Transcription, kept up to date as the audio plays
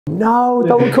No,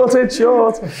 don't cut it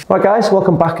short. Right guys,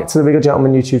 welcome back to the Regal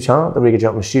Gentleman YouTube channel, the Regal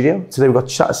Gentleman Studio. Today we've got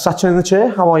Sachin in the chair.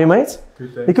 How are you, mate?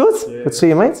 Good, thanks. You good? Yeah, good to see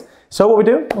you, mate. So what are we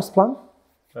doing? What's the plan?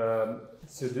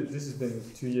 So this has been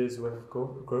 2 years worth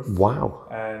of growth. Wow.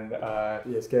 And yeah,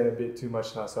 it's getting a bit too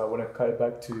much now, so I want to cut it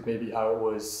back to maybe how it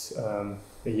was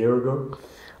a year ago.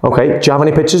 Okay, do you have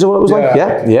any pictures of what it was like?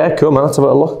 Yeah, cool man, let's have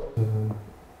a look.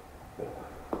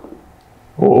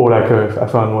 Or like I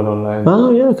found one online.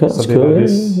 Oh yeah, okay, that's cool. Like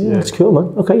yeah, that's cool,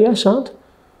 man. Okay, yeah, sound.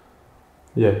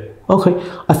 Yeah. Okay,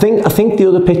 I think the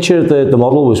other picture, the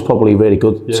model was probably really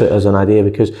good as an idea,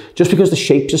 because the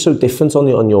shapes are so different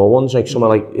on your ones, like somewhere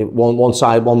like one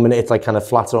side 1 minute it's like kind of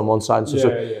flatter on one side.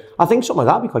 So I think something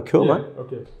like that'd be quite cool, man.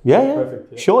 Okay. Yeah.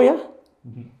 Perfect, Sure, yeah.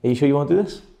 Are you sure you want to do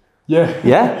this? Yeah.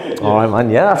 Yeah? All right,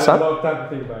 man. Yeah, that's I had a lot of time to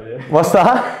think about it. Yeah. What's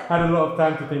that? I had a lot of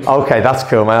time to think about it. Okay, that's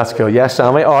cool, man. That's cool. Yes,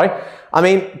 Sammy. All right. I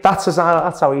mean, that's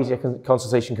how easy a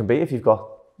consultation can be if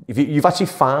you've actually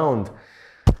found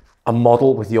a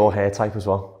model with your hair type as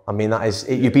well. I mean,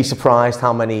 you'd be surprised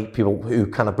how many people who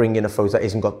kind of bring in a photo that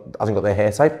hasn't got their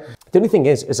hair type. The only thing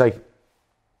is like,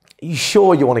 are you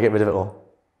sure you want to get rid of it all?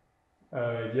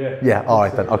 Yeah. Yeah. All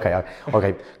right then.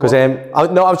 Okay. Because I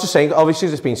was just saying. Obviously,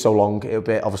 it's been so long. It'll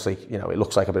be obviously, it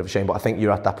looks like a bit of a shame. But I think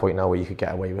you're at that point now where you could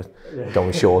get away with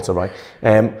going shorter, right?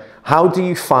 How do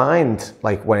you find,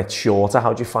 like, when it's shorter?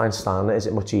 How do you find styling it? Is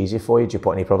it much easier for you? Do you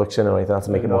put any products in or anything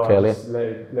to make it more curly? Just let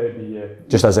it be, yeah.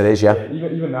 Just as it is, yeah.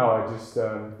 Even now, I just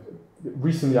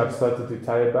recently I've started to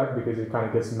tie it back because it kind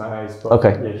of gets in my eyes. But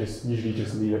okay. Yeah, usually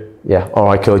just leave it. Yeah. All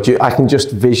right, cool. I can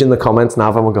just vision the comments now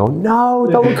of everyone going, no,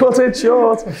 don't cut it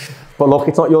short. But look,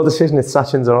 it's not your decision. It's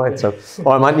Sachin's. All right. So,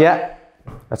 all right, man. Yeah.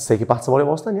 Let's take it back to what it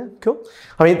was then. Yeah. Cool.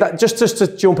 I mean, just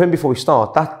to jump in before we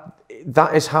start,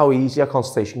 that is how easy a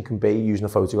consultation can be using a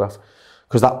photograph.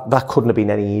 Because that couldn't have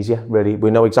been any easier, really. We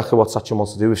know exactly what Sachin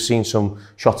wants to do. We've seen some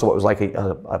shots of what was like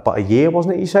about a year,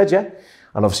 wasn't it? You said, yeah.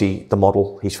 And obviously the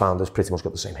model he's found has pretty much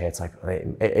got the same hair type.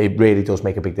 And it really does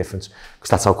make a big difference, because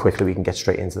that's how quickly we can get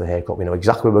straight into the haircut. We know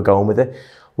exactly where we're going with it.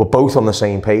 We're both on the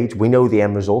same page. We know the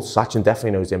end result. Sachin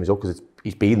definitely knows the end result because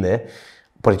he's been there,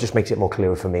 but it just makes it more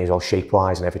clearer for me as well,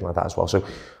 shape-wise and everything like that as well. So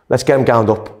let's get him gowned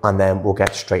up and then we'll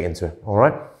get straight into it, all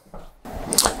right?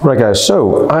 Right guys,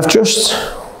 so I've just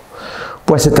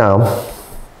wet it down.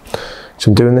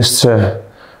 So I'm doing this to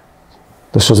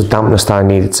the sort of dampness that I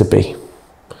need it to be.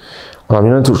 I'm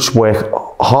going to just work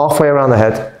halfway around the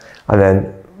head and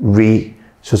then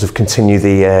sort of continue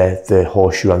the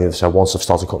horseshoe on the other side once I've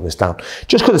started cutting this down.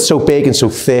 Just because it's so big and so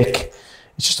thick,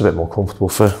 it's just a bit more comfortable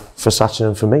for Sachin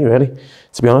and for me, really,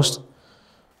 to be honest.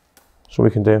 So what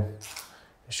we can do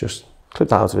is just clip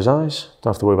that out of his eyes.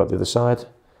 Don't have to worry about the other side. At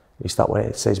least that way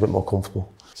it stays a bit more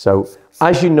comfortable. So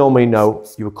as you normally know,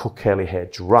 you would cut curly hair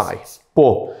dry,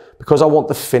 but because I want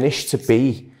the finish to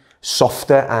be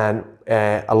softer and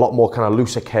a lot more kind of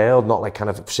looser curled, not like kind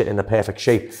of sitting in the perfect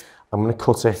shape, I'm going to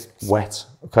cut it wet,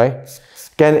 okay?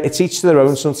 Again, it's each to their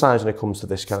own sometimes when it comes to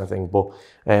this kind of thing, but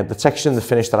the texture and the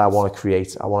finish that I want to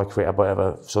create a bit of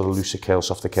a sort of looser curl,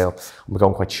 softer curl. I'm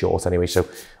going quite short anyway, so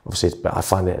obviously I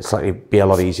find it slightly be a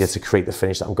lot easier to create the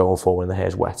finish that I'm going for when the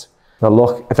hair's wet. Now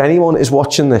look, if anyone is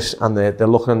watching this and they're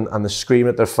looking and they're screaming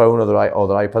at their phone or their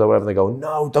iPad or whatever, they go,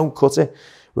 no, don't cut it.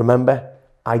 Remember,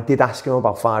 I did ask him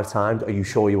about 5 times, are you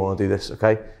sure you want to do this,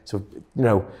 okay? So,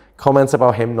 comment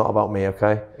about him, not about me,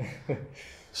 okay?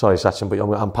 Sorry, Sachin, but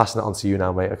I'm passing it on to you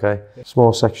now, mate, okay?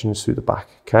 Small sections through the back,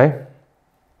 okay?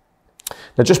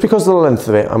 Now, just because of the length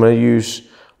of it, I'm going to use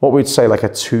what we'd say like a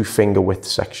 2-finger width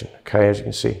section, okay? As you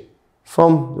can see,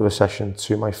 from the section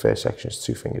to my first section is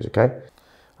 2 fingers, okay?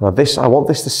 Now I want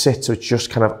this to sit so it's just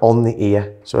kind of on the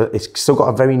ear, so it's still got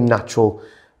a very natural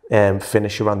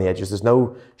finish around the edges. There's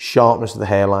no sharpness of the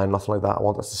hairline, nothing like that. I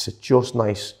want that to sit just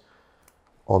nice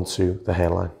onto the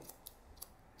hairline.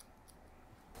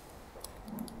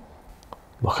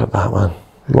 Look at that, man.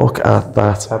 Look at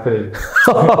that. It's happening.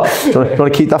 do you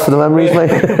want to keep that for the memories,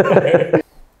 mate?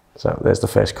 So there's the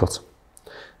first cut.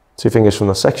 2 fingers from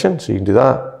the section, so you can do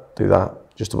that,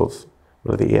 just above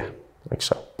the ear, like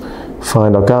so.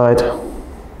 Find our guide.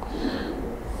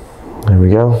 There we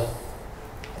go.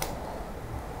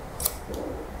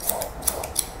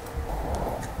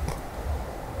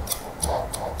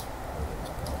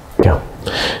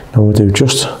 Now we'll do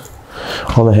just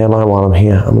on the hairline while I'm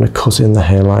here. I'm going to cut in the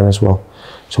hairline as well.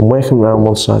 So I'm working around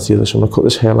one side to the other. So I'm going to cut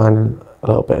this hairline in a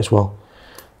little bit as well.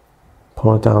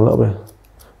 Pull it down a little bit.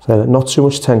 So not too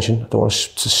much tension. I don't want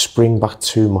to spring back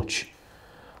too much.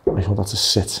 I just want that to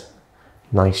sit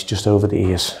nice just over the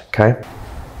ears. Okay.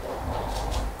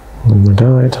 And my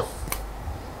guide.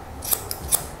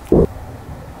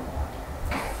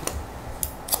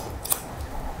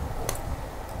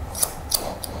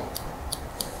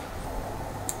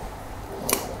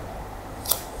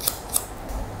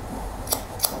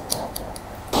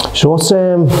 So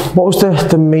what was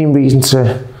the main reason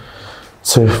to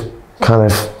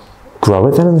kind of grow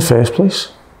it then in the first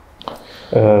place?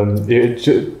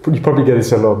 You probably get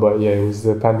this a lot, but yeah, it was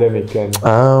the pandemic, and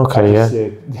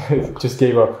just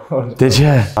gave up on. Did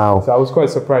you? Wow. So I was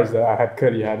quite surprised that I had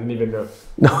curly hair. I didn't even know.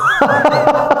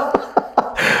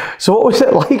 So what was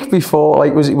it like before?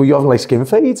 Like, were you having like skin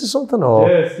fades or something? Or?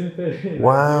 Yeah, skin fade.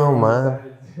 Wow, man.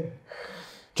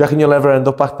 Do you reckon you'll ever end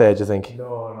up back there, do you think?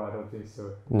 No, I don't think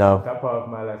so. No. That part of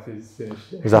my life is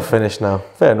finished. Is that finished now?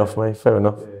 Fair enough, mate, fair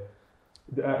enough.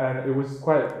 Yeah. And it was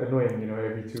quite annoying, you know,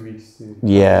 every 2 weeks to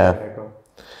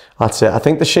That's it. I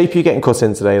think the shape you're getting cut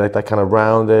in today, like that kind of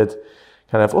rounded,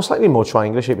 kind of, or slightly more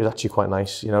triangular shape, is actually quite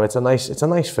nice. You know, it's a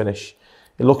nice finish.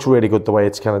 It looks really good the way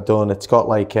it's kind of done. It's got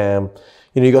like, you know,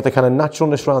 you got the kind of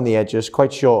naturalness around the edges,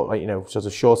 quite short, like, you know, sort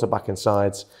of shorter back and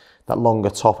sides, that longer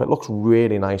top. It looks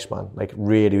really nice, man. Like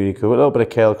really, really cool. A little bit of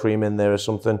curl cream in there or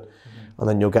something, and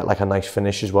then you'll get like a nice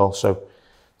finish as well. So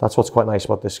that's what's quite nice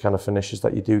about this kind of finish, is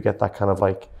that you do get that kind of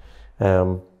like, you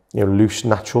know, loose,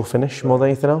 natural finish more than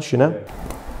anything else, you know?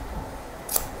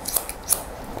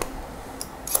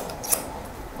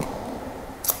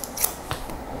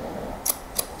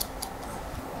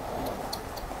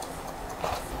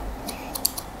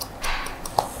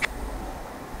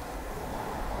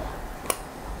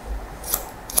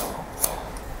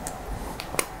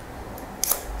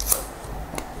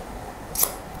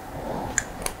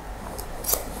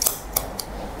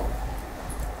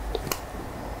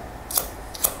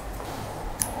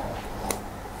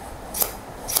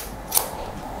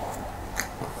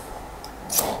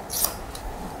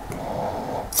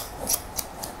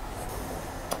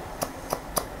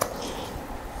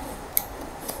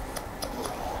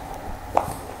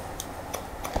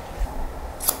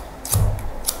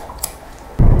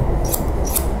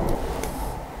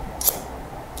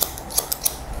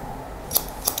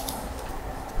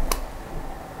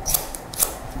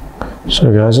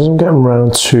 So guys, as I'm getting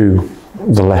round to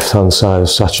the left-hand side of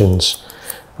Sachin's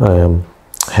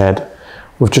head,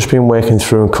 we've just been working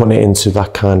through and cutting it into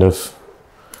that kind of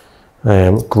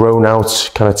grown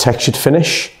out, kind of textured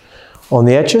finish on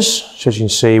the edges. So as you can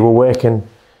see, we're working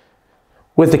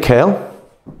with the curl.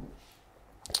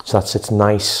 So that sits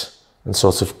nice and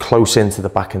sort of close into the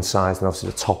back and sides, and obviously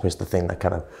the top is the thing that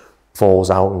kind of falls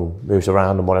out and moves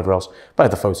around and whatever else. By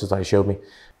the photos that you showed me.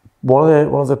 One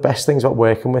of the best things about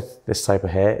working with this type of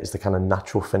hair is the kind of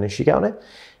natural finish you get on it.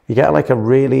 You get like a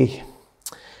really,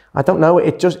 I don't know,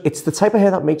 it's the type of hair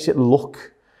that makes it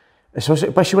look,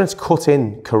 especially when it's cut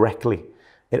in correctly,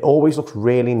 it always looks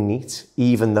really neat,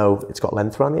 even though it's got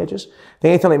length around the edges. I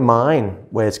think anything like mine,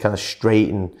 where it's kind of straight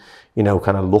and, you know,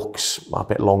 kind of looks a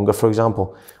bit longer, for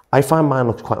example, I find mine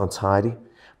looks quite untidy.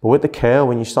 But with the curl,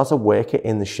 when you start to work it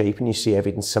in the shape and you see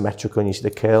everything symmetrical and you see the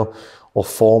curl all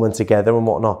forming together and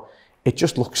whatnot, it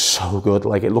just looks so good.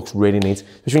 Like, it looks really neat,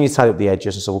 especially when you tie up the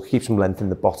edges, and so we'll keep some length in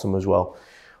the bottom as well.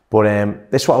 But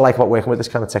this is what I like about working with this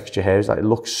kind of texture hair, is that it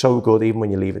looks so good even when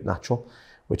you leave it natural,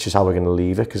 which is how we're going to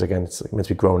leave it, because again, it's meant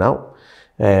to be grown out.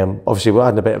 Obviously, we're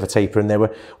adding a bit of a taper in there.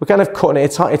 We're kind of cutting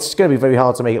it. It's going to be very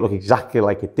hard to make it look exactly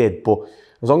like it did, but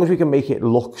as long as we can make it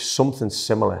look something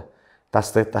similar,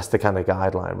 that's the kind of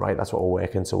guideline, right? That's what we're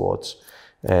working towards.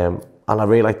 And I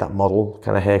really like that model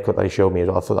kind of haircut that he showed me as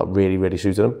well. I thought that really, really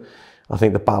suited him. I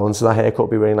think the balance of that haircut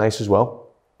would be really nice as well.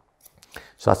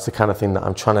 So that's the kind of thing that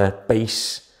I'm trying to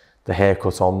base the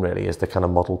haircut on, really, is the kind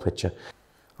of model picture.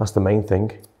 That's the main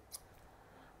thing.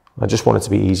 I just want it to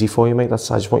be easy for you, mate. I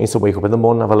just want you to wake up in the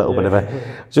morning, have a little bit of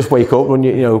a, just wake up when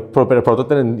you know, put a bit of product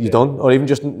in and you're done. Or even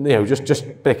just, you know, just a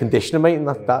bit of conditioner, mate, and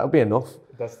that'll be enough.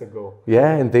 That's the goal.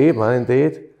 Yeah, indeed, man,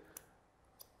 indeed.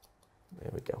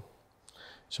 There we go.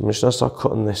 So I'm just gonna start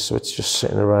cutting this so it's just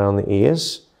sitting around the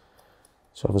ears.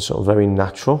 So having something very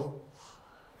natural.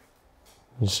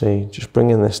 You see, just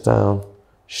bringing this down,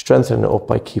 strengthening it up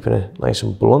by keeping it nice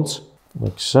and blunt,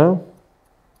 like so.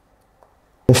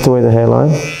 Lift away the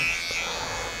hairline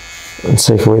and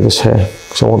take away this hair,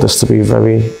 because I want this to be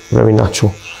very, very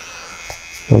natural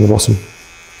on the bottom.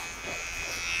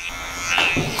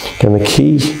 Again, the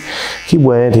key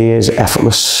word here is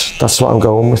effortless. That's what I'm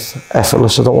going with,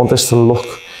 effortless. I don't want this to look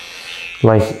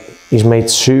like he's made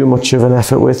too much of an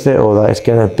effort with it, or that it's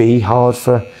going to be hard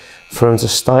for him to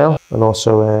style, and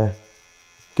also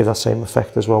give that same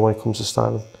effect as well when it comes to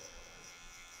styling.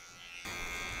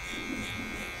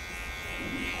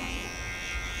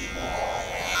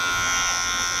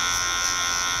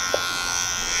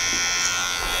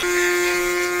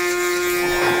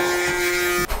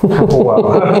 Oh, wow.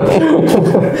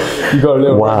 You got a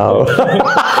little. Wow.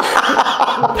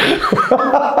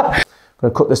 I'm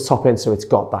going to cut this top in so it's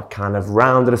got that kind of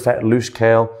rounded effect, loose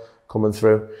curl, coming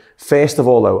through. First of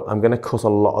all though, I'm going to cut a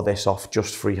lot of this off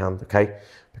just freehand, okay?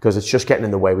 Because it's just getting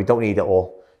in the way. We don't need it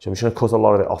all. So I'm just going to cut a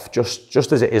lot of it off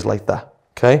just as it is like that,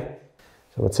 okay?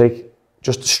 So I'm going to take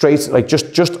just straight, like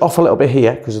just off a little bit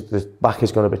here because the back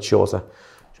is going a bit shorter.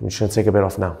 So I'm just going to take a bit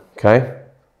off now, okay?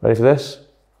 Ready for this?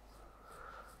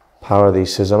 Power of these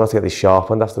scissors. I'm going to have to get these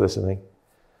sharpened after this, I think.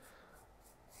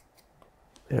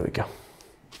 There we go.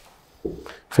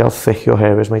 Feel how thick your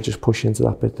hair is, mate. Just push into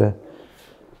that bit there.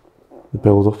 The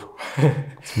build up.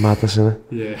 It's madness, isn't it?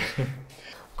 Yeah.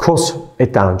 Cut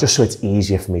it down just so it's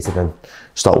easier for me to then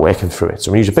start working through it. So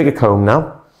I'm going to use a bigger comb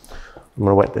now. I'm going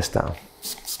to wet this down.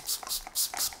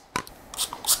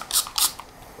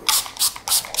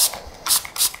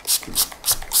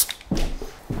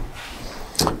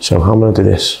 So how I'm going to do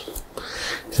this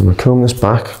is I'm going to comb this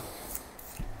back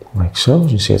like so.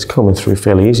 As you see, it's combing through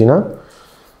fairly easy now.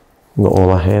 I've got all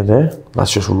that hair there.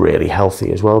 That's just really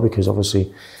healthy as well because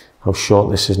obviously how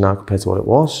short this is now compared to what it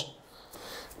was.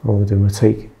 What I'm going to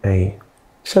take a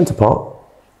centre part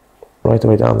right the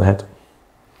way down the head.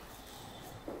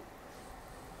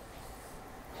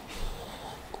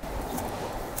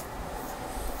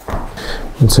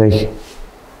 And take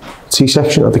a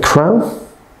T-section of the crown.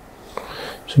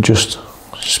 So just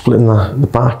splitting the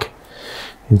back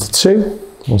into two.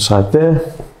 One side there,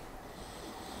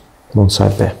 one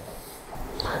side there.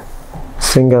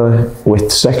 Finger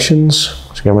width sections.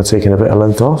 So again, we're taking a bit of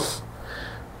length off.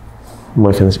 I'm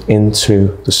working this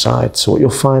into the side. So what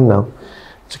you'll find now,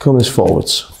 to comb this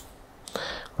forwards,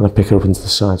 and I pick it up into the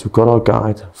sides. We've got our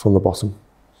guide from the bottom,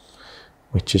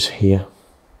 which is here.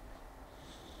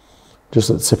 Just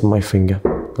at the tip of my finger.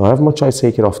 Now, however much I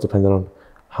take it off, depending on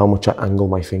how much I angle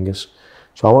my fingers.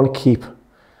 So I want to keep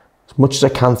as much as I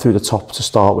can through the top to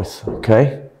start with,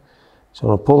 okay? So I'm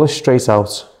going to pull this straight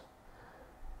out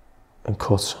and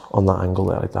cut on that angle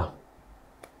there like that.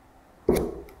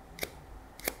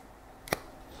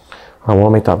 I want to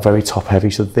make that very top heavy,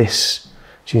 so this,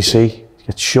 as you see,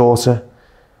 gets shorter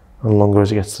and longer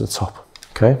as it gets to the top,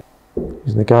 okay?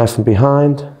 Using the guide from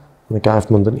behind and the guide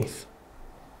from underneath.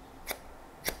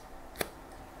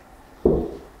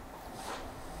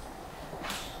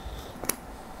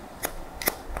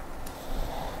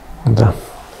 And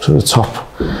so the top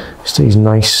stays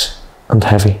nice and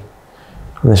heavy,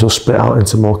 and this will split out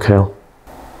into more curl.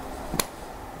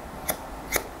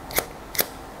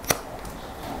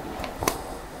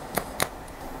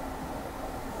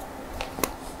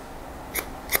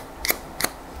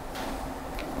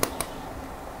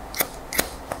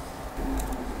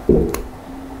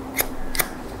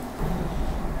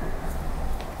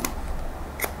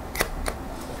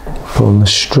 Pulling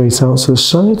this straight out to the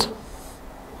side.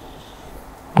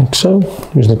 Like so,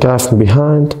 using the guide from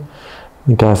behind and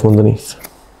the guide from underneath.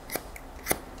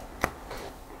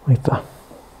 Like that.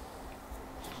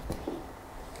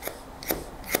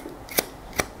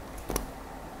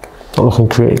 Not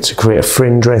looking to create a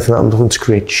fringe or anything like that. I'm looking to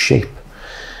create shape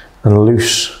and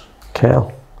loose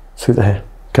curl through the hair,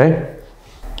 okay?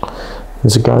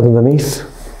 There's a guide underneath,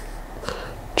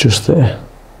 just there.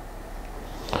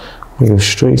 We go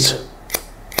straight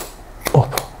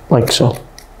up, like so.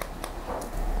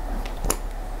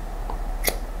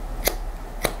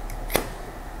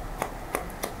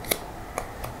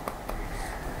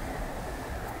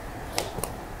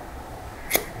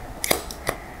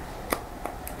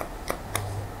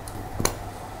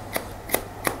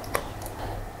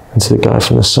 Into the guide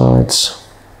from the sides.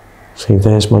 See,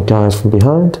 there's my guide from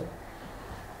behind.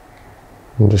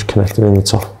 And just connect it in the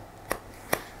top.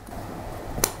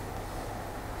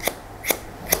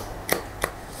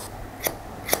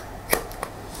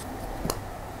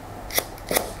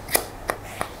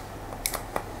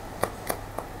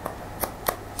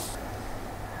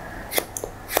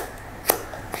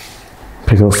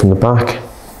 Pick it up from the back.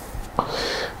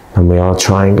 And we are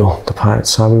triangle, the part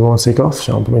side we want to take off.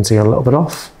 So I'm going to take a little bit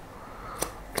off.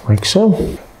 Like so.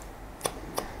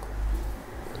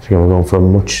 So we're going for a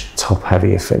much top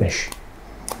heavier finish.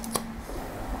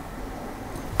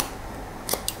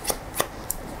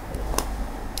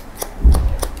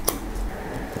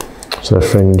 So the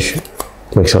fringe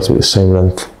makes out to be the same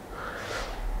length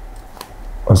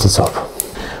as the top.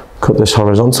 Cut this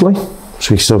horizontally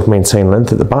so we still maintain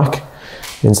length at the back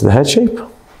into the head shape.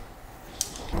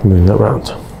 Move that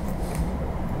round.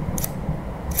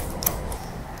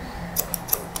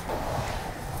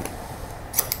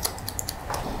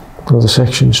 Another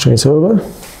section straight over,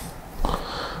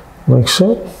 like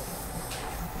so.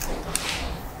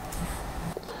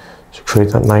 So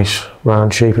create that nice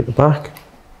round shape at the back.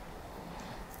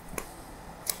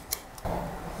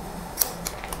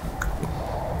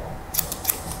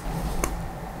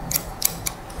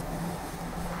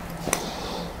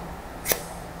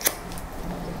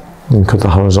 And cut that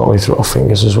horizontally through our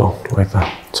fingers as well, like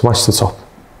that, to match the top.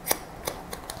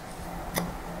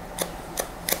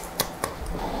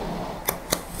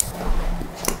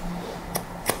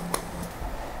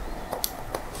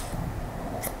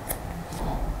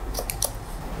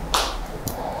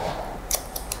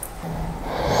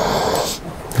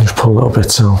 Just pull little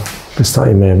bits out, bits that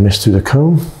you may have missed through the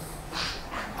comb.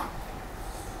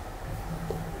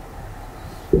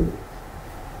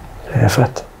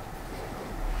 Perfect.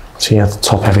 So you have the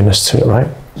top heaviness to it, right?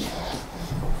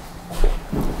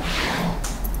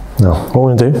 Now, what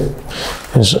we're going to do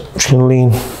is I'm just going to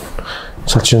lean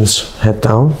Sachin's head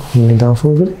down, lean down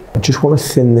for a bit. I just want to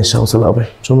thin this out a little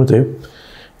bit. So what I'm going to do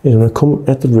is I'm going to come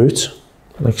at the root,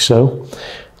 like so,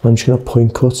 and I'm just going to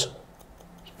point cut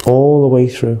all the way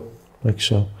through, like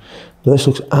so. Now this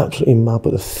looks absolutely mad,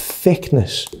 but the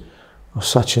thickness of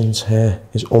Sachin's hair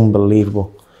is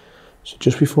unbelievable. So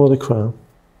just before the crown,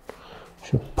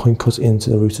 just point cut into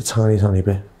the root a tiny, tiny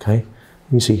bit, okay? You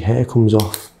can see hair comes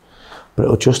off, but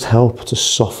it'll just help to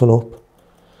soften up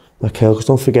that curl. Because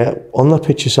don't forget, on that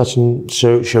picture Sachin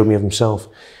showed me of himself,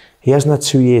 he hasn't had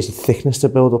 2 years of thickness to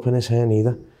build up in his hair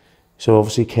neither. So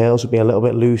obviously curls will be a little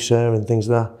bit looser and things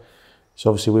like that. So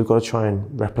obviously we've got to try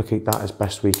and replicate that as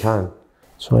best we can.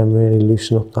 So I'm really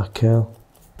loosening up that curl.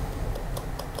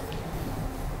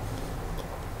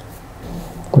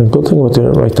 The good thing about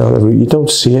doing it right down the root, you don't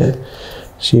see it.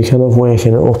 So you're kind of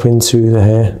working it up into the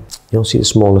hair. You don't see the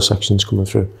smaller sections coming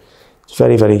through. It's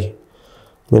very, very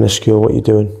minuscule what you're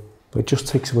doing, but it just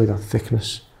takes away that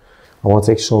thickness. I want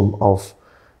to take some of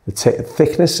the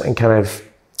thickness and kind of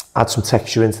add some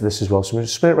texture into this as well. So I'm going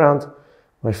to spin it around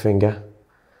my finger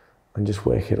and just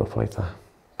work it up like that,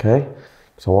 okay?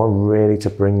 Because I want really to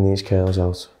bring these curls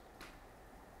out.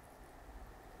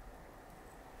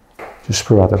 Just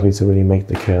sporadically to really make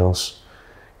the curls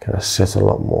kind of sit a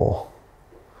lot more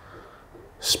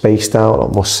spaced out, a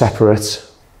lot more separate.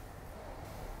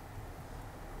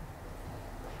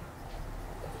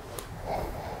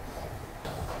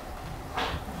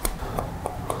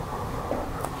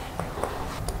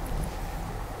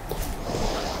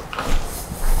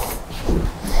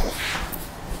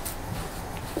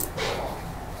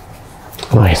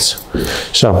 Right,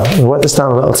 so I'll wet this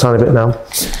down a little tiny bit now.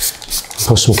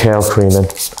 Put some curl cream in,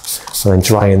 and then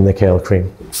dry in the curl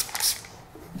cream.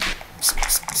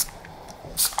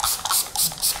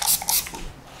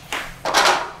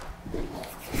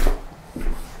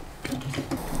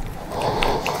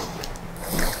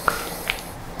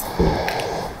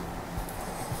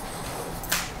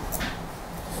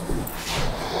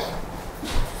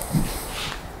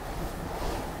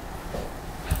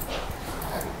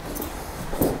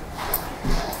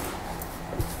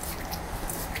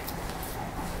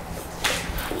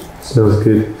 Smells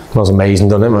good. Smells amazing,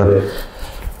 doesn't it, man? Yeah.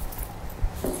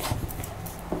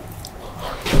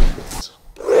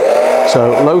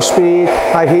 So low speed,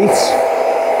 high heat.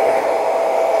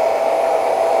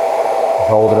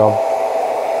 Hold it on.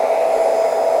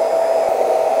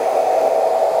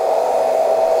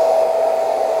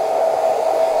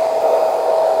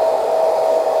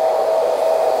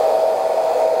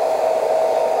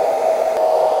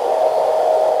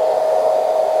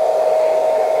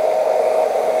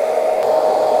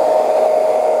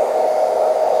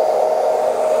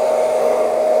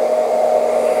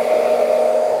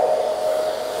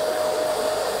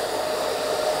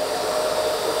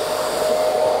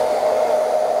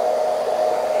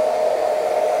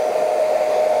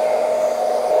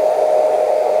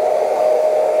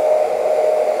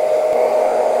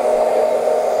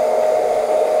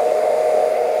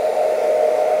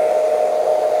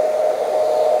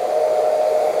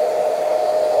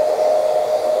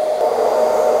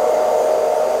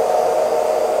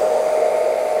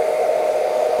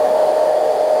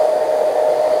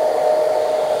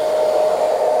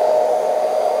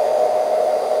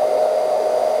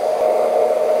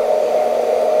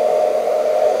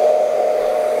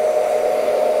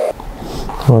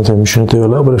 Right, I'm just going to do a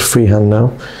little bit of freehand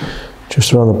now,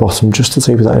 just around the bottom, just to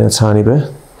taper that in a tiny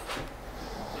bit.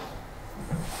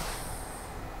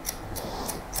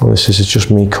 And this is just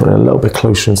me cutting a little bit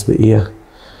closer into the ear.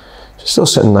 It's still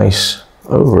sitting nice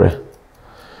over it.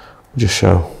 I'll just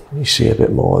show you see a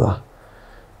bit more of that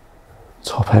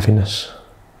top heaviness,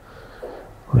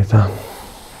 like that.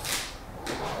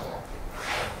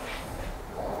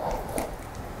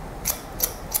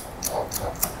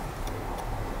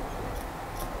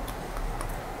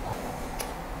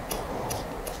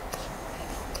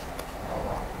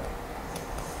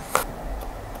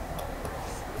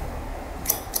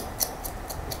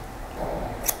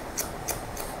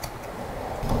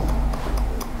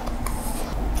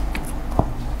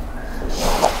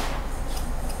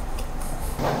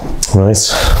 Right.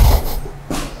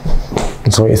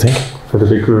 That's what you think? For the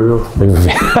big reveal.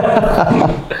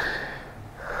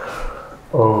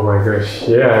 Oh my gosh,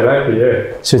 yeah, I like it,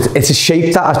 yeah. So it's a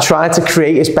shape that I've tried to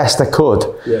create as best I could,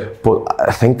 but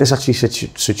I think this actually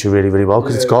suits you really, really well,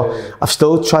 because I've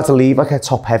still tried to leave like a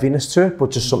top heaviness to it,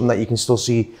 but just something that you can still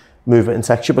see movement and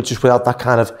texture, but just without that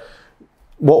kind of,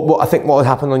 what I think what had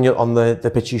happened on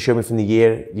the picture you showed me from the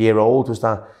year old was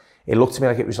that it looked to me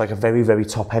like it was like a very, very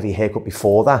top heavy haircut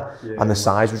before that, and the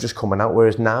sides were just coming out,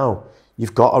 whereas now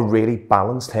you've got a really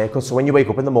balanced haircut. So when you wake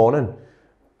up in the morning,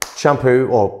 shampoo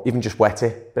or even just wet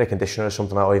it, bit of conditioner or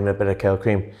something, or even a bit of curl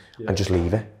cream, and just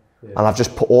leave it. And I've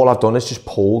just all I've done is just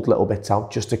pulled little bits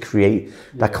out just to create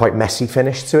that quite messy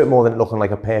finish to it, more than it looking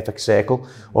like a perfect circle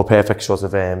or perfect sort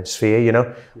of sphere, you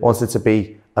know. Wanted it to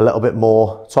be a little bit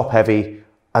more top heavy,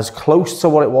 as close to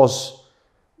what it was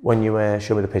when you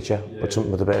showed me the picture, but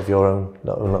something with a bit of your own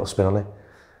little spin on it.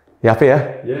 You happy,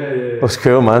 yeah? Yeah. Looks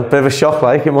cool, man. Bit of a shock,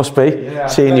 like, it must be,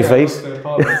 seeing your face.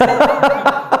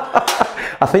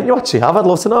 I think you actually have. I'd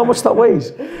love to know how much that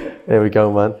weighs. There we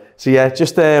go, man. So yeah,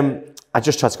 just I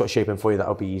just tried to cut shape in for you that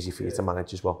would be easy for you to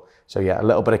manage as well. So yeah, a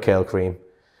little bit of curl cream,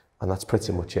 and that's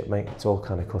pretty much it, mate. It's all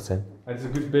kind of cut in. And it's a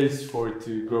good base for it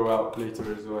to grow out later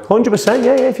as well. 100%,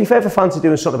 yeah. If you've ever fancied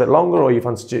doing something a bit longer, or you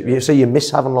fancy, say you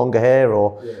miss having longer hair,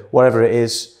 or whatever it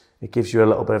is, it gives you a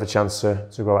little bit of a chance to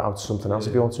grow it out to something else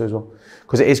if you want to as well.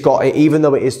 Because it is got, even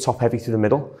though it is top heavy through the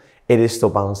middle, it is still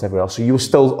balanced everywhere else. So you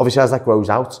still, obviously as that grows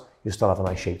out, you'll still have a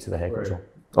nice shape to the haircut as well.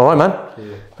 All right,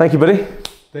 man. Thank you, buddy.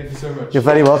 Thank you so much. You're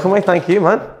very welcome, mate. Thank you,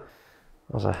 man. That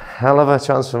was a hell of a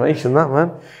transformation, that,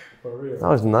 man. For real. That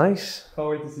was nice. Can't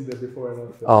wait to see that before and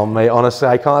after. Oh, mate, honestly,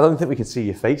 I don't think we could see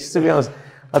your face, to be honest.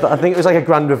 I think it was like a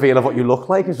grand reveal of what you look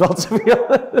like as well, to be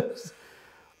honest.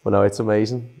 But no, it's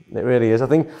amazing. It really is. I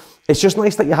think it's just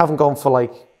nice that you haven't gone for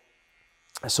like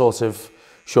a sort of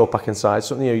short back and side,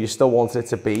 something, you know, you still wanted it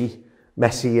to be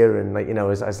messier and, like, you know,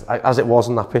 as it was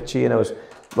in that picture, you know, as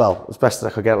best as I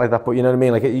could get it like that, but you know what I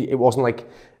mean, like it wasn't like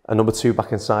a number 2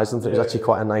 back and side, something. It was actually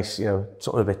quite a nice, you know,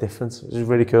 something a bit different, which is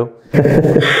really cool.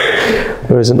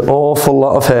 There is an awful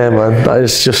lot of hair, man. That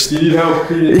is just... Do you need help?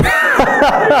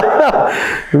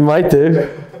 We might do.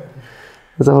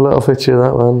 Let's have a little picture of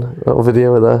that, man. A little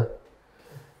video of that.